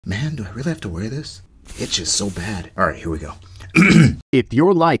man, do I really have to wear this? It's just so bad. All right, here we go. If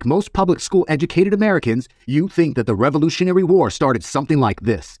you're like most public school educated Americans, you think that the Revolutionary War started something like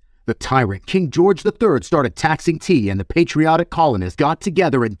this. The tyrant King George III started taxing tea, and the patriotic colonists got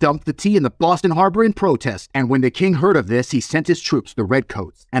together and dumped the tea in the Boston Harbor in protest. And when the king heard of this, he sent his troops, the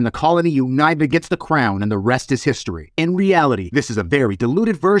Redcoats, and the colony united against the crown, and the rest is history. In reality, this is a very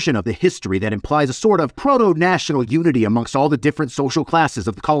diluted version of the history that implies a sort of proto-national unity amongst all the different social classes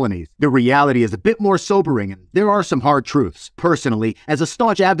of the colonies. The reality is a bit more sobering, and there are some hard truths. Personally, as a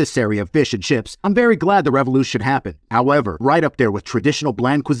staunch adversary of fish and chips, I'm very glad the revolution happened. However, right up there with traditional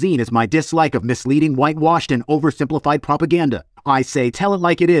bland cuisine is my dislike of misleading, whitewashed, and oversimplified propaganda. I say tell it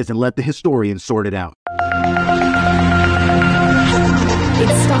like it is and let the historians sort it out.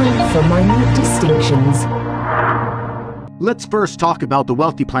 It's time for minute distinctions. Let's first talk about the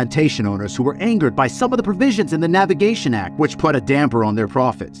wealthy plantation owners who were angered by some of the provisions in the Navigation Act, which put a damper on their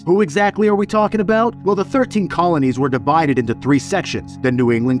profits. Who exactly are we talking about? Well, the 13 colonies were divided into 3 sections: the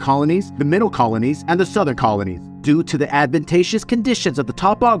New England colonies, the Middle colonies, and the Southern colonies. Due to the advantageous conditions of the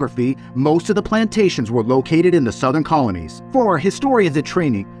topography, most of the plantations were located in the Southern colonies. For historians in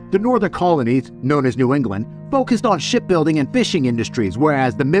training, the Northern colonies, known as New England, focused on shipbuilding and fishing industries,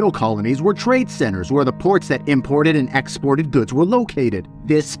 whereas the Middle colonies were trade centers where the ports that imported and exported goods were located.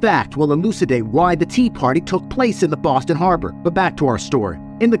 This fact will elucidate why the Tea Party took place in the Boston Harbor. But back to our story.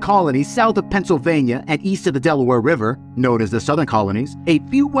 In the colonies south of Pennsylvania and east of the Delaware River, known as the Southern colonies, a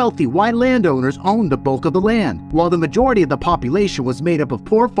few wealthy white landowners owned the bulk of the land, while the majority of the population was made up of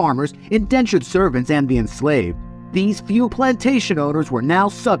poor farmers, indentured servants, and the enslaved. These few plantation owners were now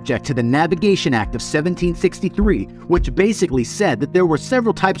subject to the Navigation Act of 1763, which basically said that there were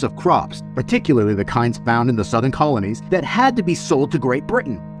several types of crops, particularly the kinds found in the southern colonies, that had to be sold to Great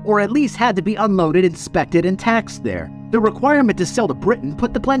Britain, or at least had to be unloaded, inspected, and taxed there. The requirement to sell to Britain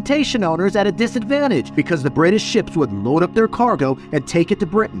put the plantation owners at a disadvantage because the British ships would load up their cargo and take it to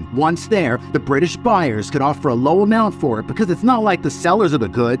Britain. Once there, the British buyers could offer a low amount for it because it's not like the sellers of the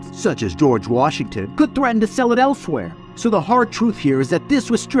goods, such as George Washington, could threaten to sell it elsewhere. So the hard truth here is that this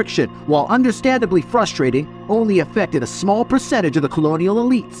restriction, while understandably frustrating, only affected a small percentage of the colonial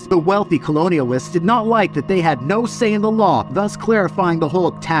elites. The wealthy colonialists did not like that they had no say in the law, thus clarifying the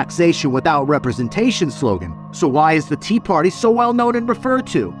whole taxation without representation slogan. So why is the Tea Party so well known and referred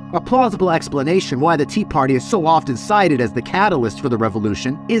to? A plausible explanation why the Tea Party is so often cited as the catalyst for the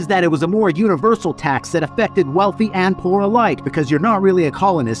revolution is that it was a more universal tax that affected wealthy and poor alike, because you're not really a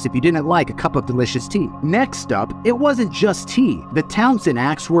colonist if you didn't like a cup of delicious tea. Next up, it wasn't just tea. The Townshend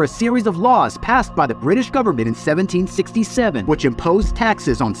Acts were a series of laws passed by the British government in 1767, which imposed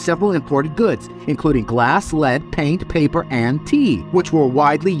taxes on several imported goods, including glass, lead, paint, paper, and tea, which were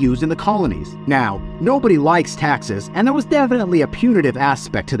widely used in the colonies. Now, nobody likes taxes, and there was definitely a punitive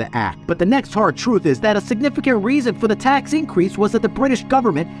aspect to the act, but the next hard truth is that a significant reason for the tax increase was that the British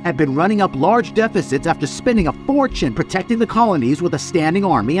government had been running up large deficits after spending a fortune protecting the colonies with a standing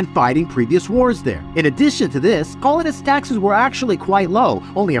army and fighting previous wars there. In addition to this, colonist taxes were actually quite low,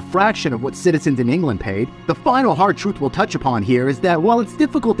 only a fraction of what citizens in England paid. The final hard truth we'll touch upon here is that while it's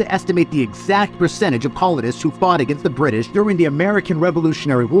difficult to estimate the exact percentage of colonists who fought against the British during the American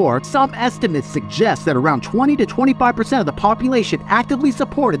Revolutionary War, some estimates suggest that around 20 to 25% of the population actively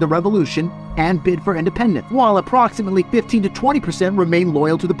supported the revolution and bid for independence, while approximately 15 to 20% remained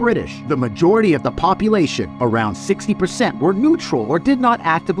loyal to the British. The majority of the population, around 60%, were neutral or did not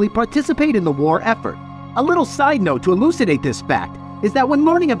actively participate in the war effort. A little side note to elucidate this fact is that when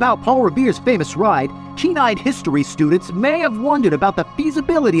learning about Paul Revere's famous ride, keen-eyed history students may have wondered about the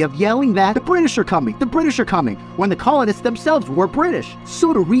feasibility of yelling that the British are coming, when the colonists themselves were British.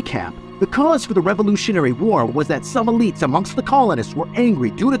 So to recap, the cause for the Revolutionary War was that some elites amongst the colonists were angry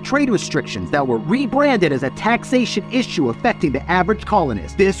due to trade restrictions that were rebranded as a taxation issue affecting the average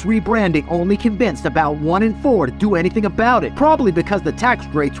colonist. This rebranding only convinced about 1 in 4 to do anything about it, probably because the tax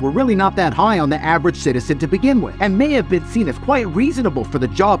rates were really not that high on the average citizen to begin with, and may have been seen as quite reasonable for the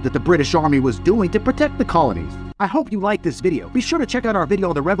job that the British Army was doing to protect the colonies. I hope you liked this video. Be sure to check out our video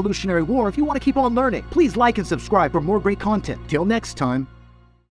on the Revolutionary War if you want to keep on learning. Please like and subscribe for more great content. Till next time.